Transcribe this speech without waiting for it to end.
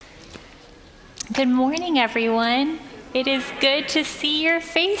Good morning, everyone. It is good to see your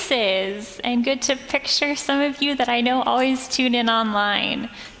faces and good to picture some of you that I know always tune in online.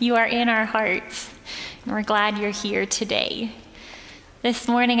 You are in our hearts, and we're glad you're here today. This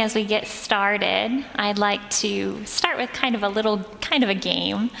morning, as we get started, I'd like to start with kind of a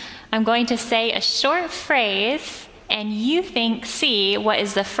game. I'm going to say a short phrase, and you see what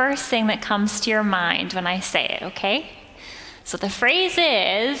is the first thing that comes to your mind when I say it, okay? So the phrase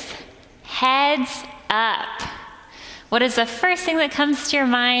is, heads up. What is the first thing that comes to your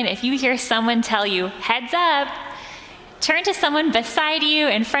mind if you hear someone tell you, heads up? Turn to someone beside you,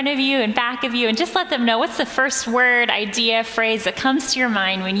 in front of you, in back of you, and just let them know what's the first word, idea, phrase that comes to your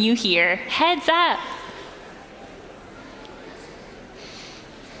mind when you hear, heads up.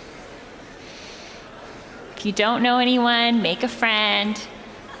 If you don't know anyone, make a friend.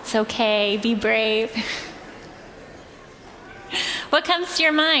 It's okay, be brave. What comes to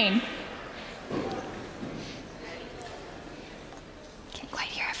your mind? Can't quite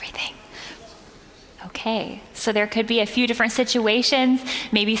hear everything. Okay, so there could be a few different situations,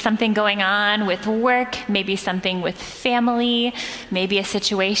 maybe something going on with work, maybe something with family, maybe a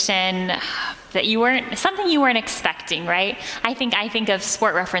situation that you weren't expecting, right? I think of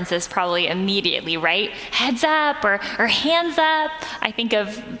sport references probably immediately, right? Heads up or hands up. I think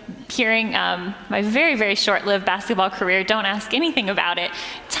of hearing my very, very short-lived basketball career, don't ask anything about it,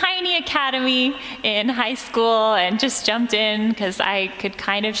 tiny academy in high school, and just jumped in because I could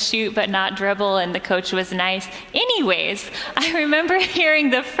kind of shoot but not dribble, and the coach was nice. Anyways, I remember hearing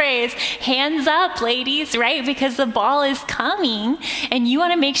the phrase, hands up, ladies, right? Because the ball is coming, and you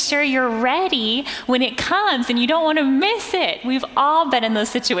want to make sure you're ready when it comes, and you don't want to miss it. We've all been in those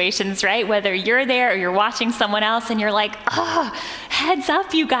situations, right? Whether you're there or you're watching someone else, and you're like, heads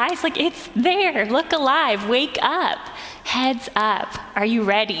up, you guys. Like, it's there. Look alive. Wake up. Heads up. Are you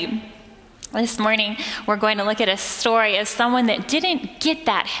ready? This morning, we're going to look at a story of someone that didn't get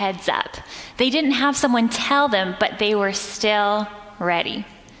that heads up. They didn't have someone tell them, but they were still ready.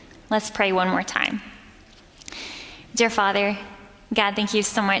 Let's pray one more time. Dear Father, God, thank you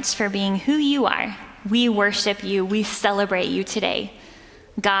so much for being who you are. We worship you. We celebrate you today.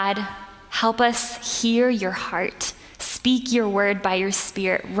 God, help us hear your heart. Speak your word by your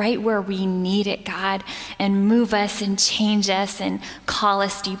Spirit right where we need it, God, and move us and change us and call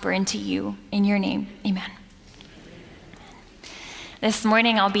us deeper into you. In your name, amen. This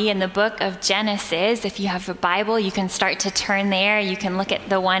morning I'll be in the book of Genesis. If you have a Bible, you can start to turn there. You can look at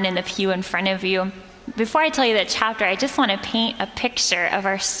the one in the pew in front of you. Before I tell you the chapter, I just want to paint a picture of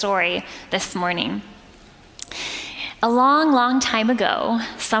our story this morning. A long, long time ago,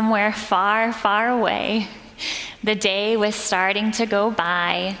 somewhere far, far away, the day was starting to go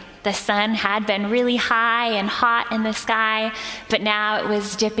by. The sun had been really high and hot in the sky, but now it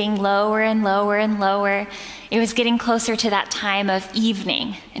was dipping lower and lower and lower. It was getting closer to that time of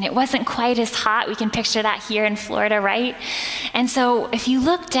evening, and it wasn't quite as hot. We can picture that here in Florida, right? And so if you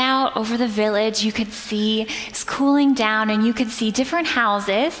looked out over the village, you could see it's cooling down, and you could see different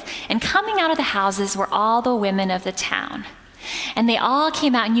houses, and coming out of the houses were all the women of the town. And they all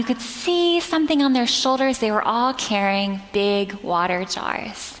came out, and you could see something on their shoulders. They were all carrying big water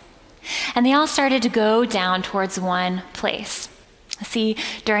jars. And they all started to go down towards one place. See,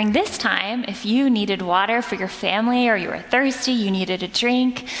 during this time, if you needed water for your family or you were thirsty, you needed a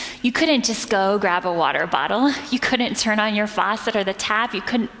drink, you couldn't just go grab a water bottle. You couldn't turn on your faucet or the tap. You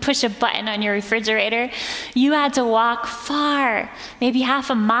couldn't push a button on your refrigerator. You had to walk far, maybe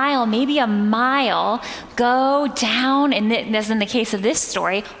half a mile, maybe a mile, go down, and as in the case of this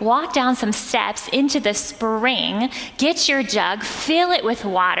story, walk down some steps into the spring, get your jug, fill it with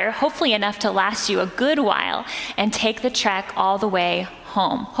water, hopefully enough to last you a good while, and take the trek all the way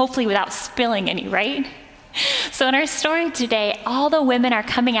home, hopefully without spilling any, right? So in our story today, all the women are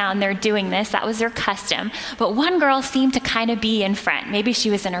coming out and they're doing this. That was their custom. But one girl seemed to kind of be in front. Maybe she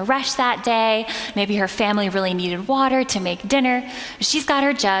was in a rush that day. Maybe her family really needed water to make dinner. She's got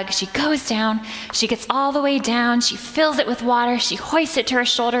her jug. She goes down. She gets all the way down. She fills it with water. She hoists it to her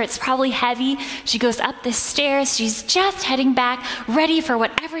shoulder. It's probably heavy. She goes up the stairs. She's just heading back, ready for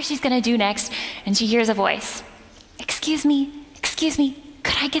whatever she's going to do next. And she hears a voice. Excuse me,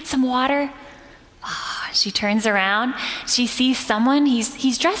 could I get some water? She turns around. She sees someone.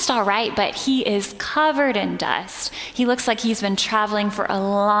 He's dressed all right, but he is covered in dust. He looks like he's been traveling for a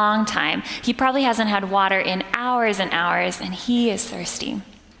long time. He probably hasn't had water in hours and hours, and he is thirsty.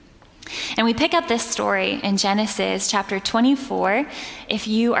 And we pick up this story in Genesis chapter 24. If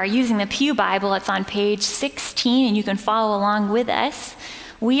you are using the Pew Bible, it's on page 16, and you can follow along with us.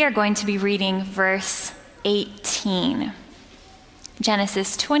 We are going to be reading verse 18.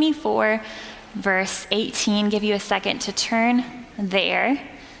 Genesis 24, verse 18. Give you a second to turn there.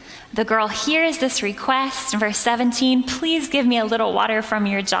 The girl hears this request, verse 17, please give me a little water from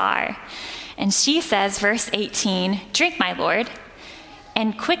your jar. And she says, verse 18, drink, my lord,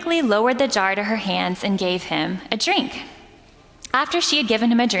 and quickly lowered the jar to her hands and gave him a drink. After she had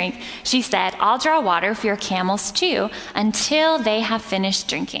given him a drink, she said, I'll draw water for your camels too, until they have finished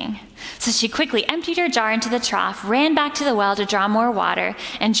drinking. So she quickly emptied her jar into the trough, ran back to the well to draw more water,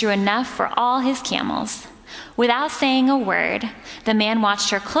 and drew enough for all his camels. Without saying a word, the man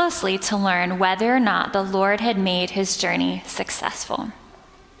watched her closely to learn whether or not the Lord had made his journey successful.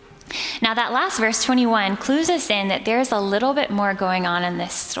 Now that last verse 21 clues us in that there's a little bit more going on in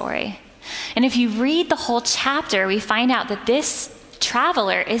this story. And if you read the whole chapter, we find out that this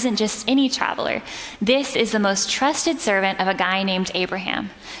traveler isn't just any traveler. This is the most trusted servant of a guy named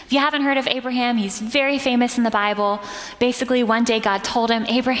Abraham. If you haven't heard of Abraham, he's very famous in the Bible. Basically, one day God told him,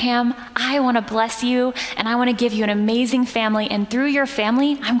 Abraham, I want to bless you, and I want to give you an amazing family, and through your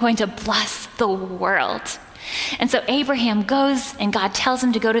family, I'm going to bless the world. And so Abraham goes, and God tells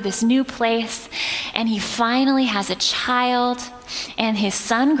him to go to this new place, and he finally has a child, and his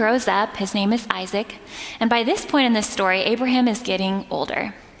son grows up. His name is Isaac. And by this point in this story, Abraham is getting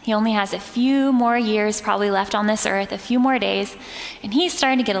older. He only has a few more years probably left on this earth, a few more days, and he's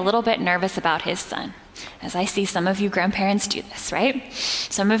starting to get a little bit nervous about his son. As I see some of you grandparents do this, right?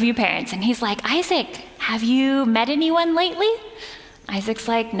 Some of you parents. And he's like, Isaac, have you met anyone lately? Isaac's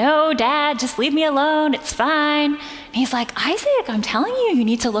like, no, Dad, just leave me alone. It's fine. And he's like, Isaac, I'm telling you, you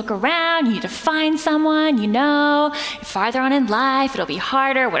need to look around. You need to find someone, farther on in life, it'll be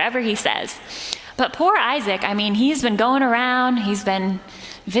harder, whatever he says. But poor Isaac, he's been going around. He's been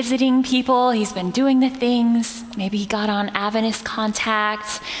visiting people. He's been doing the things. Maybe he got on Avenus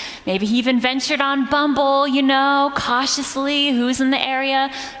Contact. Maybe he even ventured on Bumble, cautiously. Who's in the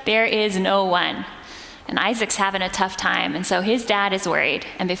area? There is no one. And Isaac's having a tough time, and so his dad is worried.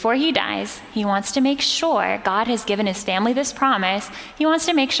 And before he dies, he wants to make sure, God has given his family this promise, he wants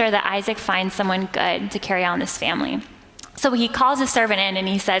to make sure that Isaac finds someone good to carry on this family. So he calls his servant in and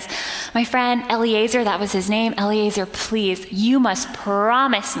he says, my friend Eliezer, that was his name, Eliezer, please, you must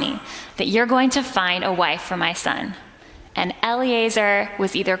promise me that you're going to find a wife for my son. And Eliezer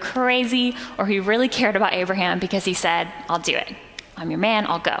was either crazy or he really cared about Abraham because he said, I'll do it. I'm your man,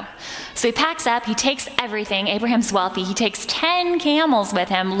 I'll go. So he packs up, he takes everything. Abraham's wealthy. He takes 10 camels with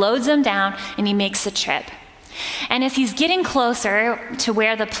him, loads them down, and he makes the trip. And as he's getting closer to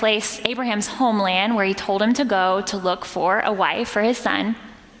where the place, Abraham's homeland, where he told him to go to look for a wife for his son,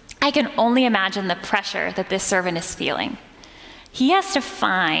 I can only imagine the pressure that this servant is feeling. He has to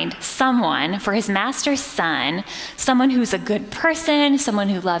find someone for his master's son, someone who's a good person, someone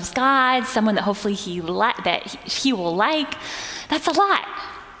who loves God, someone that hopefully he will like. That's a lot.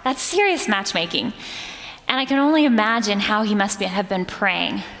 That's serious matchmaking. And I can only imagine how he must have been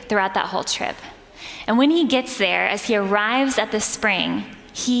praying throughout that whole trip. And when he gets there, as he arrives at the spring,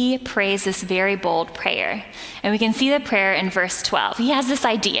 he prays this very bold prayer. And we can see the prayer in verse 12. He has this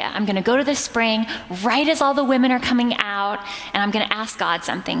idea. I'm going to go to the spring right as all the women are coming out, and I'm going to ask God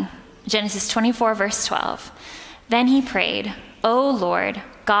something. Genesis 24, verse 12. Then he prayed, O Lord,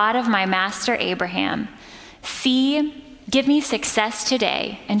 God of my master Abraham, give me success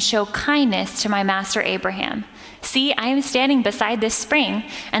today and show kindness to my master Abraham. See, I am standing beside this spring,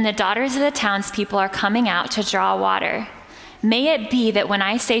 and the daughters of the townspeople are coming out to draw water. May it be that when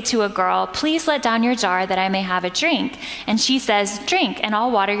I say to a girl, please let down your jar that I may have a drink, and she says, drink, and I'll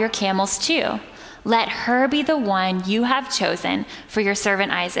water your camels too. Let her be the one you have chosen for your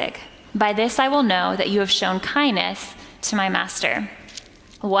servant Isaac. By this I will know that you have shown kindness to my master.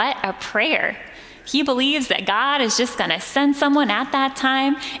 What a prayer. He believes that God is just going to send someone at that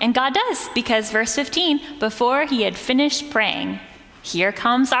time, and God does, because verse 15, before he had finished praying, here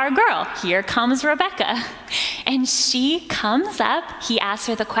comes our girl, here comes Rebecca. And she comes up, he asks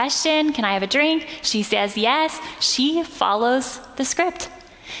her the question, can I have a drink? She says yes, she follows the script.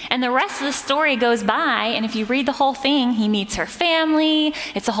 And the rest of the story goes by, and if you read the whole thing, he meets her family.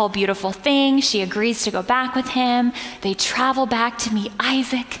 It's a whole beautiful thing. She agrees to go back with him. They travel back to meet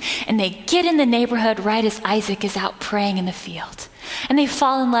Isaac, and they get in the neighborhood right as Isaac is out praying in the field. And they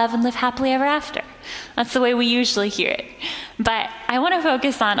fall in love and live happily ever after. That's the way we usually hear it. But I want to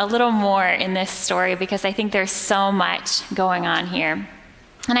focus on a little more in this story because I think there's so much going on here.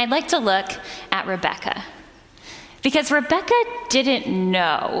 And I'd like to look at Rebecca. Because Rebecca didn't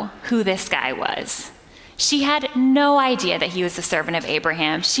know who this guy was. She had no idea that he was the servant of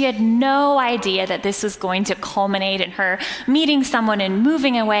Abraham. She had no idea that this was going to culminate in her meeting someone and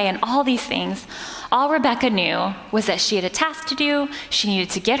moving away and all these things. All Rebecca knew was that she had a task to do, she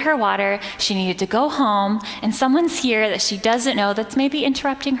needed to get her water, she needed to go home, and someone's here that she doesn't know that's maybe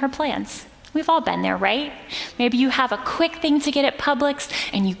interrupting her plans. We've all been there, right? Maybe you have a quick thing to get at Publix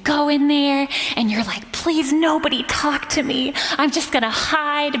and you go in there and you're like, please nobody talk to me. I'm just gonna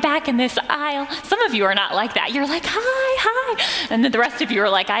hide back in this aisle. Some of you are not like that. You're like, hi. And then the rest of you are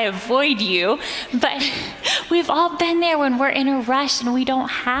like, I avoid you. But we've all been there when we're in a rush and we don't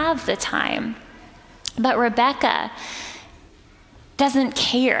have the time. But Rebecca doesn't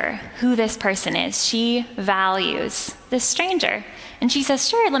care who this person is. She values this stranger. And she says,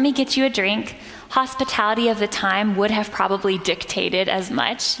 sure, let me get you a drink. Hospitality of the time would have probably dictated as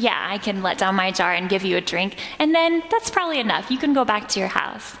much. Yeah, I can let down my jar and give you a drink. And then that's probably enough. You can go back to your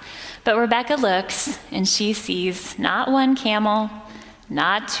house. But Rebecca looks and she sees not 1 camel,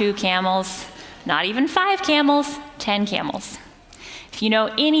 not 2 camels, not even 5 camels, 10 camels. If you know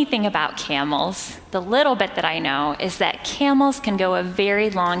anything about camels, the little bit that I know is that camels can go a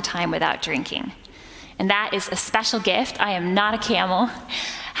very long time without drinking. And that is a special gift. I am not a camel.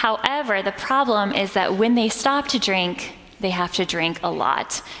 However, the problem is that when they stop to drink, they have to drink a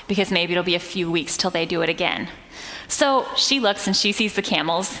lot because maybe it'll be a few weeks till they do it again. So she looks and she sees the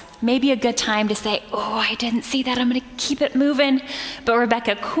camels. Maybe a good time to say, oh, I didn't see that. I'm going to keep it moving. But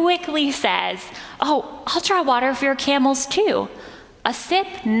Rebecca quickly says, oh, I'll draw water for your camels too. A sip?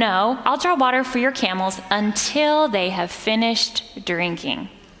 No. I'll draw water for your camels until they have finished drinking.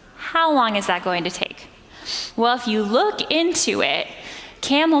 How long is that going to take? Well, if you look into it,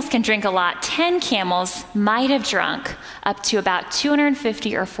 camels can drink a lot. 10 camels might have drunk up to about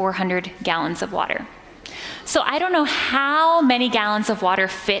 250 or 400 gallons of water. So I don't know how many gallons of water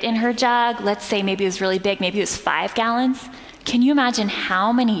fit in her jug. Let's say maybe it was really big, maybe it was 5 gallons. Can you imagine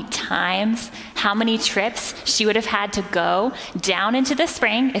how many times, how many trips she would have had to go down into the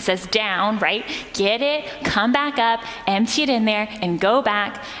spring? It says down, right? Get it, come back up, empty it in there, and go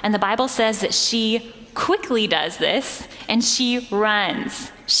back. And the Bible says that she quickly does this, and she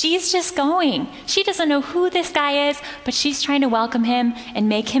runs. She's just going. She doesn't know who this guy is, but she's trying to welcome him and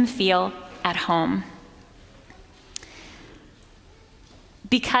make him feel at home.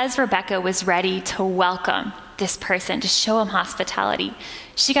 Because Rebecca was ready to welcome this person, to show him hospitality,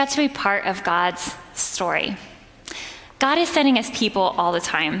 she got to be part of God's story. God is sending us people all the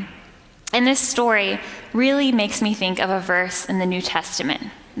time. And this story really makes me think of a verse in the New Testament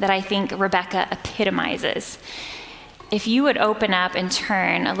that I think Rebecca epitomizes. If you would open up and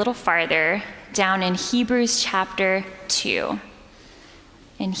turn a little farther down in Hebrews chapter 2.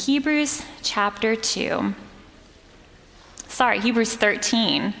 In Hebrews chapter 2, Hebrews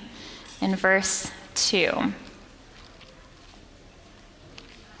 13 in verse 2.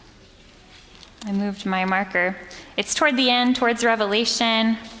 I moved my marker. It's toward the end, towards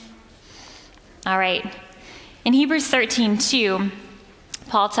Revelation. All right. In Hebrews 13:2,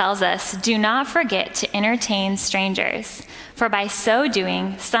 Paul tells us, do not forget to entertain strangers, for by so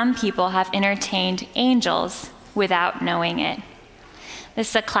doing, some people have entertained angels without knowing it.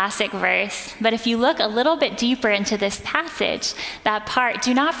 This is a classic verse, but if you look a little bit deeper into this passage, that part,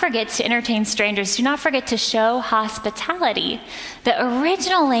 do not forget to entertain strangers, do not forget to show hospitality. The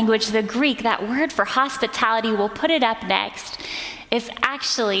original language, the Greek, that word for hospitality, we'll put it up next, is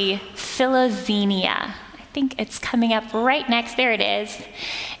actually philoxenia. I think it's coming up right next. There it is.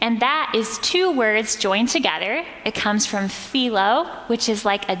 And that is 2 words joined together. It comes from philo, which is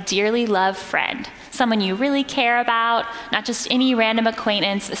like a dearly loved friend, someone you really care about, not just any random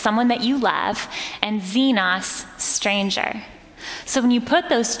acquaintance, but someone that you love, and xenos, stranger. So when you put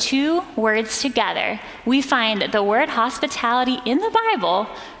those 2 words together, we find that the word hospitality in the Bible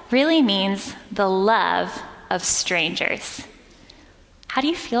really means the love of strangers. How do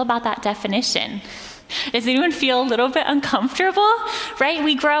you feel about that definition? Does anyone feel a little bit uncomfortable, right?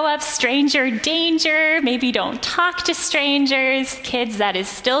 We grow up stranger danger, maybe don't talk to strangers. Kids, that is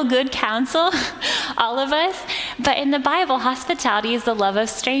still good counsel, all of us. But in the Bible, hospitality is the love of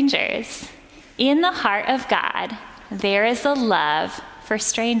strangers. In the heart of God, there is a love for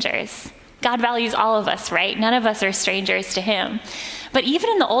strangers. God values all of us, right? None of us are strangers to him. But even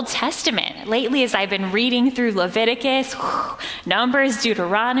in the Old Testament, lately as I've been reading through Leviticus, Numbers,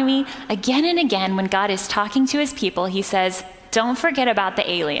 Deuteronomy, again and again when God is talking to his people, he says, don't forget about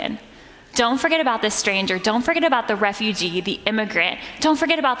the alien. Don't forget about the stranger. Don't forget about the refugee, the immigrant. Don't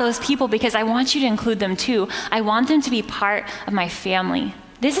forget about those people because I want you to include them too. I want them to be part of my family.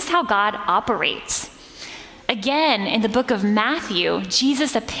 This is how God operates. Again, in the book of Matthew,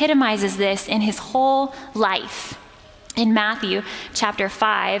 Jesus epitomizes this in his whole life. In Matthew chapter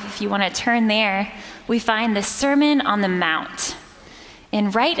 5, if you want to turn there, we find the Sermon on the Mount.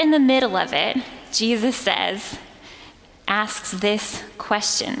 And right in the middle of it, Jesus asks this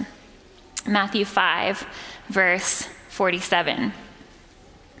question. Matthew 5, verse 47.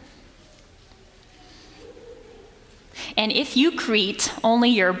 And if you greet only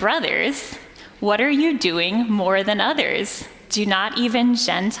your brothers, what are you doing more than others? Do not even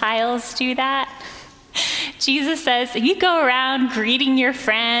Gentiles do that? Jesus says, if you go around greeting your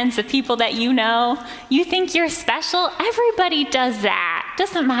friends, the people that you know, you think you're special? Everybody does that.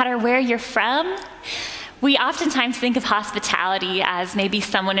 Doesn't matter where you're from. We oftentimes think of hospitality as maybe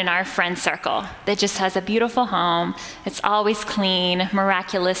someone in our friend circle that just has a beautiful home. It's always clean,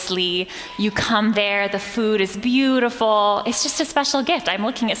 miraculously. You come there, the food is beautiful. It's just a special gift. I'm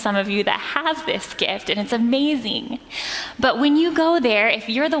looking at some of you that have this gift, and it's amazing. But when you go there, if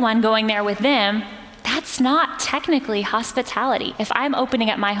you're the one going there with them, that's not technically hospitality. If I'm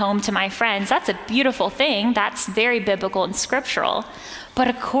opening up my home to my friends, that's a beautiful thing. That's very biblical and scriptural. But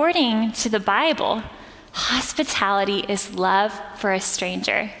according to the Bible, hospitality is love for a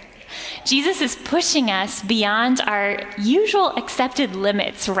stranger. Jesus is pushing us beyond our usual accepted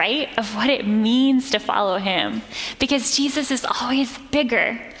limits, right, of what it means to follow him, because Jesus is always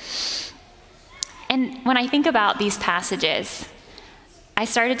bigger. And when I think about these passages, I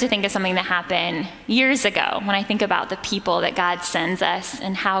started to think of something that happened years ago when I think about the people that God sends us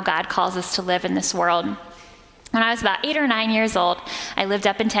and how God calls us to live in this world. When I was about 8 or 9 years old, I lived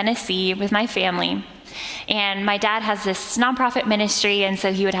up in Tennessee with my family. And my dad has this nonprofit ministry, and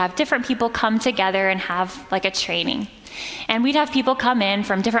so he would have different people come together and have like a training. And we'd have people come in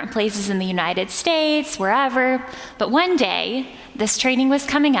from different places in the United States, wherever. But one day, this training was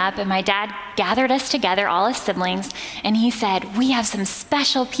coming up, and my dad gathered us together, all his siblings, and he said, "We have some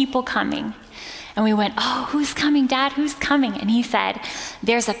special people coming." And we went, "Oh, who's coming, Dad? Who's coming?" And he said,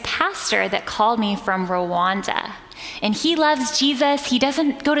 "There's a pastor that called me from Rwanda. And he loves Jesus. He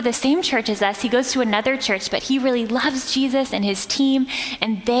doesn't go to the same church as us. He goes to another church, but he really loves Jesus and his team.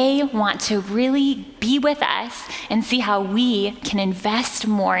 And they want to really be with us and see how we can invest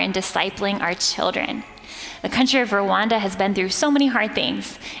more in discipling our children. The country of Rwanda has been through so many hard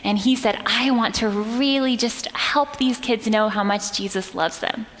things. And he said, I want to really just help these kids know how much Jesus loves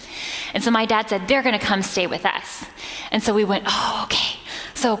them." And so my dad said, "They're going to come stay with us." And so we went, "Oh, okay."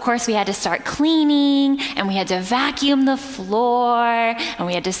 So, of course, we had to start cleaning, and we had to vacuum the floor, and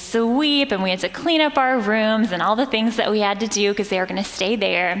we had to sweep, and we had to clean up our rooms and all the things that we had to do because they were going to stay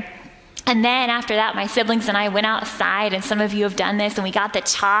there. And then after that, my siblings and I went outside, and some of you have done this, and we got the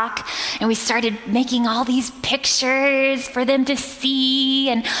chalk, and we started making all these pictures for them to see,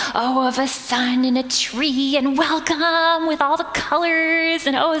 and of a sun and a tree, and welcome with all the colors,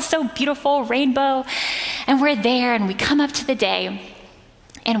 and it's so beautiful, rainbow. And we're there, and we come up to the day,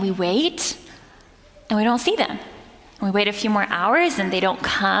 and we wait, and we don't see them. And we wait a few more hours, and they don't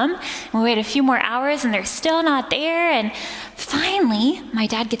come. And we wait a few more hours, and they're still not there. And finally, my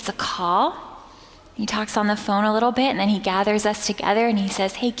dad gets a call. He talks on the phone a little bit, and then he gathers us together, and he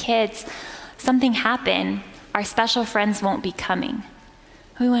says, "Hey, kids, something happened. Our special friends won't be coming."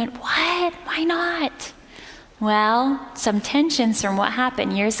 We went, "What? Why not?" Well, some tensions from what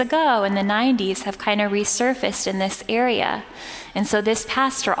happened years ago in the 90s have kind of resurfaced in this area. And so this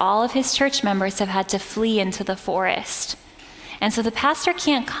pastor, all of his church members have had to flee into the forest. And so the pastor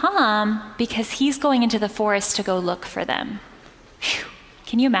can't come because he's going into the forest to go look for them. Whew.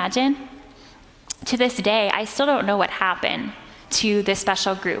 Can you imagine? To this day, I still don't know what happened to this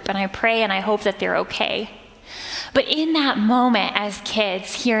special group, and I pray and I hope that they're okay. But in that moment, as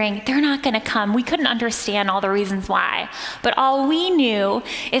kids, hearing they're not going to come, we couldn't understand all the reasons why. But all we knew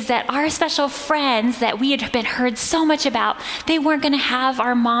is that our special friends that we had been heard so much about, they weren't going to have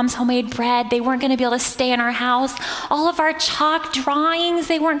our mom's homemade bread. They weren't going to be able to stay in our house. All of our chalk drawings,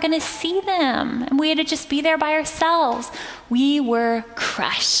 they weren't going to see them. And we had to just be there by ourselves. We were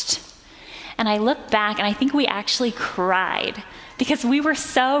crushed. And I look back, and I think we actually cried because we were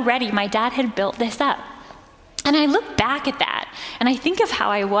so ready. My dad had built this up. And I look back at that, and I think of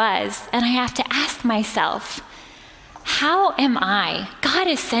how I was, and I have to ask myself, how am I? God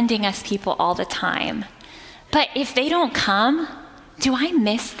is sending us people all the time. But if they don't come, do I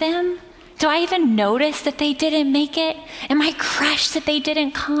miss them? Do I even notice that they didn't make it? Am I crushed that they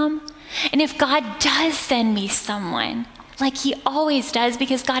didn't come? And if God does send me someone, like he always does,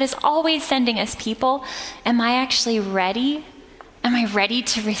 because God is always sending us people, am I actually ready? Am I ready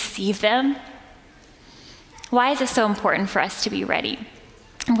to receive them? Why is it so important for us to be ready?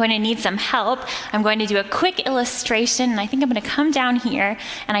 I'm going to need some help. I'm going to do a quick illustration, and I think I'm going to come down here,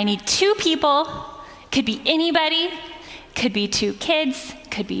 and I need 2 people. Could be anybody, could be 2 kids,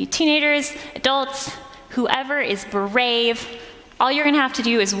 could be teenagers, adults, whoever is brave. All you're going to have to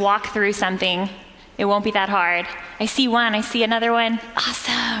do is walk through something. It won't be that hard. I see one, I see another one.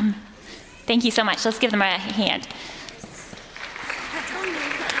 Awesome. Thank you so much. Let's give them a hand.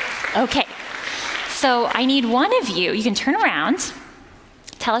 Okay. So I need one of you. You can turn around.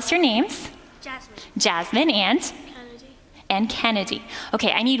 Tell us your names. Jasmine and? Kennedy. And Kennedy.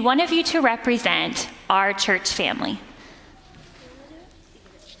 Okay, I need one of you to represent our church family.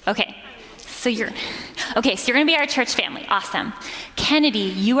 Okay, so you're going to be our church family. Awesome. Kennedy,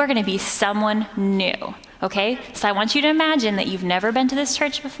 you are going to be someone new. Okay, so I want you to imagine that you've never been to this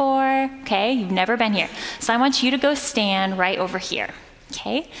church before. Okay, you've never been here. So I want you to go stand right over here.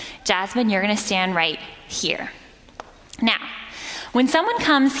 Okay, Jasmine, you're going to stand right here. Now, when someone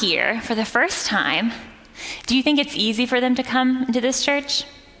comes here for the first time, do you think it's easy for them to come into this church?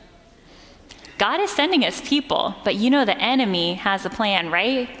 God is sending us people, but you know the enemy has a plan,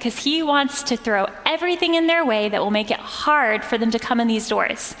 right? Because he wants to throw everything in their way that will make it hard for them to come in these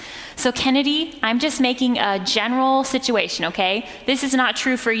doors. So Kennedy, I'm just making a general situation, okay? This is not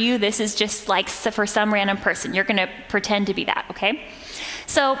true for you. This is just like for some random person. You're going to pretend to be that, okay?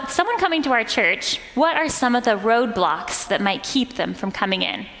 So someone coming to our church, what are some of the roadblocks that might keep them from coming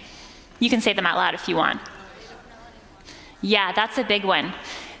in? You can say them out loud if you want. Yeah, that's a big one.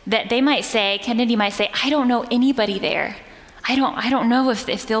 That they might say, Kennedy might say, I don't know anybody there. I don't know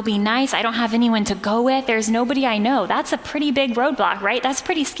if they'll be nice. I don't have anyone to go with. There's nobody I know. That's a pretty big roadblock, right? That's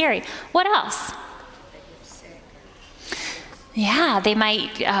pretty scary. What else? Yeah, they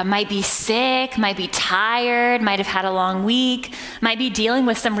might be sick, might be tired, might have had a long week, might be dealing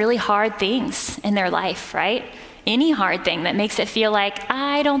with some really hard things in their life, right? Any hard thing that makes it feel like,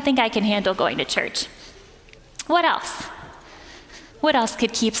 I don't think I can handle going to church. What else? What else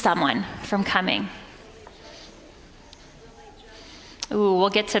could keep someone from coming? Ooh, we'll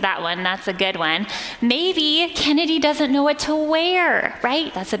get to that one. That's a good one. Maybe Kennedy doesn't know what to wear,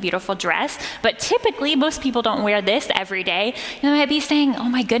 right? That's a beautiful dress. But typically, most people don't wear this every day. They might be saying, oh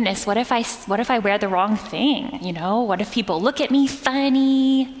my goodness, what if I wear the wrong thing? You know, what if people look at me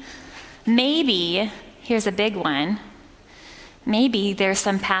funny? Maybe, here's a big one, maybe there's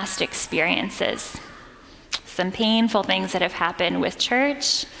some past experiences, some painful things that have happened with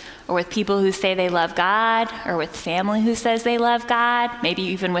church, or with people who say they love God, or with family who says they love God, maybe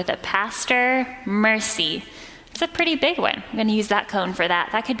even with a pastor. Mercy. It's a pretty big one. I'm going to use that cone for that.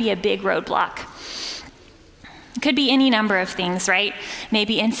 That could be a big roadblock. It could be any number of things, right?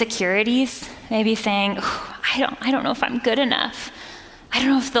 Maybe insecurities, maybe saying, I don't know if I'm good enough. I don't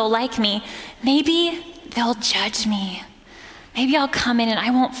know if they'll like me. Maybe they'll judge me. Maybe I'll come in and I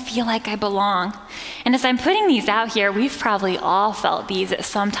won't feel like I belong. And as I'm putting these out here, we've probably all felt these at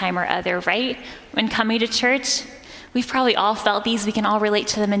some time or other, right? When coming to church, we've probably all felt these. We can all relate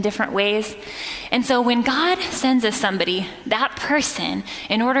to them in different ways. And so when God sends us somebody, that person,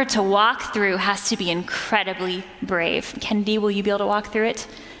 in order to walk through, has to be incredibly brave. Kennedy, will you be able to walk through it?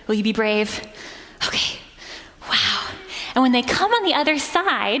 Will you be brave? Okay. Wow. And when they come on the other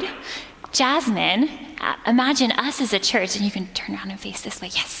side, Jasmine, imagine us as a church, and you can turn around and face this way.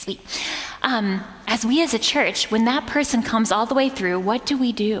 Yes, sweet. As we as a church, when that person comes all the way through, what do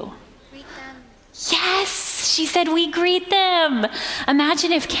we do? Greet them. Yes, she said we greet them.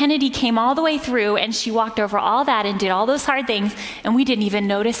 Imagine if Kennedy came all the way through and she walked over all that and did all those hard things, and we didn't even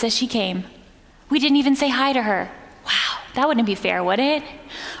notice as she came. We didn't even say hi to her. Wow, that wouldn't be fair, would it?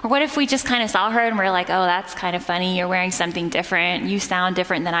 Or what if we just kind of saw her and we're like, oh, that's kind of funny. You're wearing something different. You sound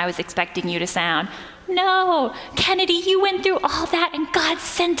different than I was expecting you to sound. No, Kennedy, you went through all that and God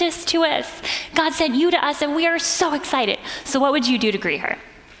sent us to us. God sent you to us and we are so excited. So what would you do to greet her?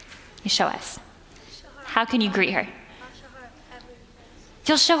 You show us. How can you greet her?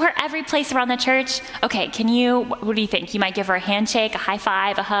 You'll show her every place around the church? Okay, what do you think? You might give her a handshake, a high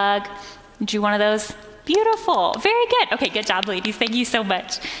five, a hug. Do one of those? Beautiful. Very good. Okay, good job, ladies. Thank you so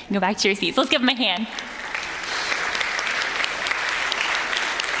much. Go back to your seats. Let's give them a hand.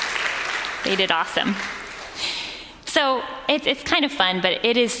 They did awesome. So it's kind of fun, but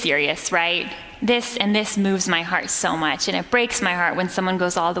it is serious, right? This moves my heart so much, and it breaks my heart when someone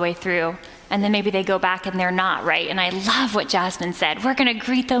goes all the way through, and then maybe they go back and they're not, right? And I love what Jasmine said. We're going to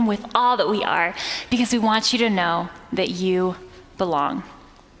greet them with all that we are because we want you to know that you belong.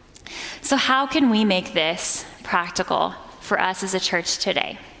 So how can we make this practical for us as a church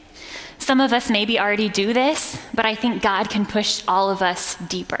today? Some of us maybe already do this, but I think God can push all of us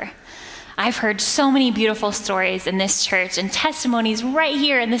deeper. I've heard so many beautiful stories in this church and testimonies right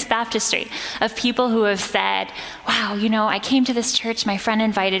here in this baptistry of people who have said, wow, I came to this church, my friend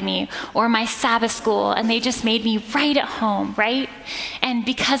invited me, or my Sabbath school, and they just made me right at home, right? And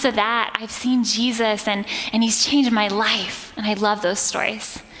because of that, I've seen Jesus and he's changed my life. And I love those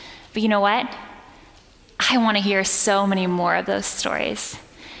stories. But you know what? I want to hear so many more of those stories.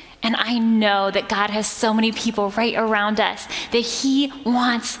 And I know that God has so many people right around us that he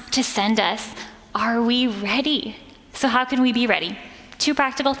wants to send us. Are we ready? So how can we be ready? 2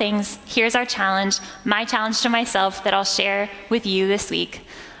 practical things. Here's our challenge, my challenge to myself that I'll share with you this week.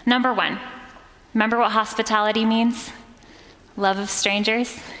 Number 1, remember what hospitality means? Love of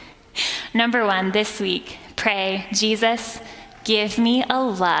strangers. Number 1, this week, pray, Jesus, give me a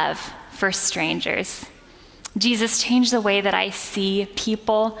love for strangers. Jesus, change the way that I see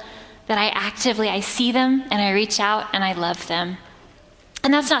people, that I see them and I reach out and I love them.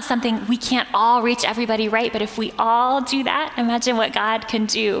 And that's not something, we can't all reach everybody, right? But if we all do that, imagine what God can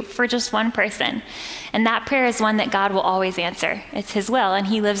do for just one person. And that prayer is one that God will always answer. It's his will and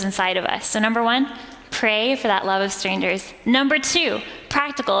he lives inside of us. So number 1, pray for that love of strangers. Number 2,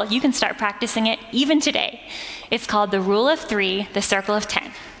 practical, you can start practicing it even today. It's called the rule of 3, the circle of 10.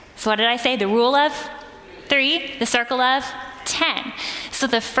 So what did I say? The rule of 3, the circle of 10. So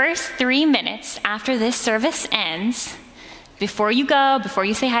the first 3 minutes after this service ends, before you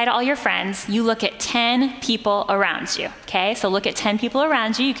say hi to all your friends, you look at 10 people around you, okay? So look at 10 people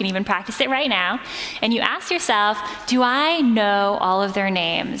around you. You can even practice it right now. And you ask yourself, do I know all of their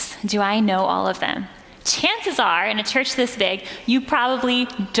names? Do I know all of them? Chances are, in a church this big, you probably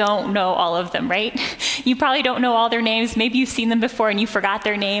don't know all of them, right? You probably don't know all their names. Maybe you've seen them before and you forgot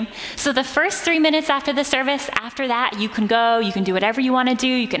their name. So the first 3 minutes after the service, after that, you can go, you can do whatever you want to do.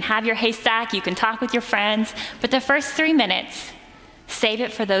 You can have your haystack, you can talk with your friends. But the first 3 minutes, save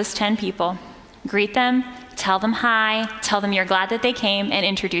it for those 10 people. Greet them, tell them hi, tell them you're glad that they came, and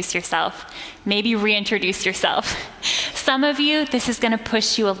introduce yourself. Maybe reintroduce yourself. Some of you, this is going to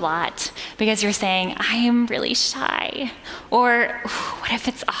push you a lot because you're saying, I am really shy. Or what if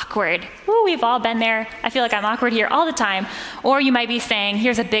it's awkward? Ooh, we've all been there. I feel like I'm awkward here all the time. Or you might be saying,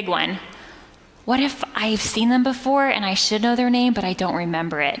 here's a big one. What if I've seen them before and I should know their name, but I don't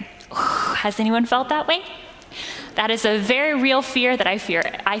remember it? Ooh, has anyone felt that way? That is a very real fear that I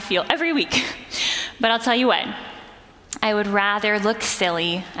feel every week. But I'll tell you what, I would rather look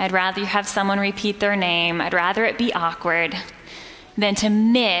silly. I'd rather have someone repeat their name. I'd rather it be awkward than to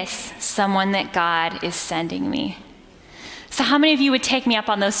miss someone that God is sending me. So how many of you would take me up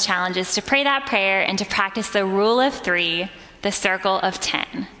on those challenges to pray that prayer and to practice the rule of 3, the circle of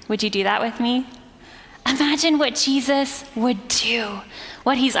 10? Would you do that with me? Imagine what Jesus would do,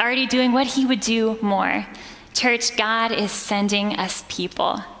 what he's already doing, what he would do more. Church, God is sending us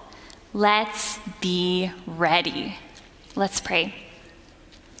people. Let's be ready. Let's pray.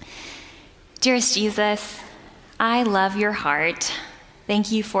 Dearest Jesus, I love your heart.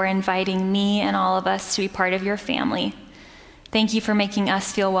 Thank you for inviting me and all of us to be part of your family. Thank you for making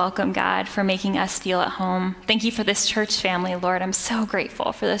us feel welcome, God, for making us feel at home. Thank you for this church family, Lord. I'm so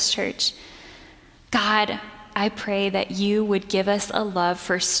grateful for this church. God, I pray that you would give us a love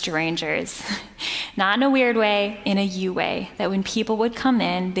for strangers, not in a weird way, in a you way, that when people would come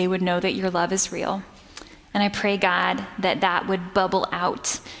in, they would know that your love is real. And I pray, God, that that would bubble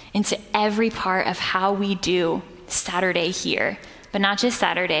out into every part of how we do Saturday here, but not just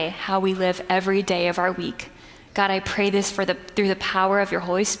Saturday, how we live every day of our week. God, I pray this through the power of your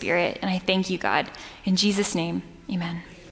Holy Spirit, and I thank you, God. In Jesus' name, amen.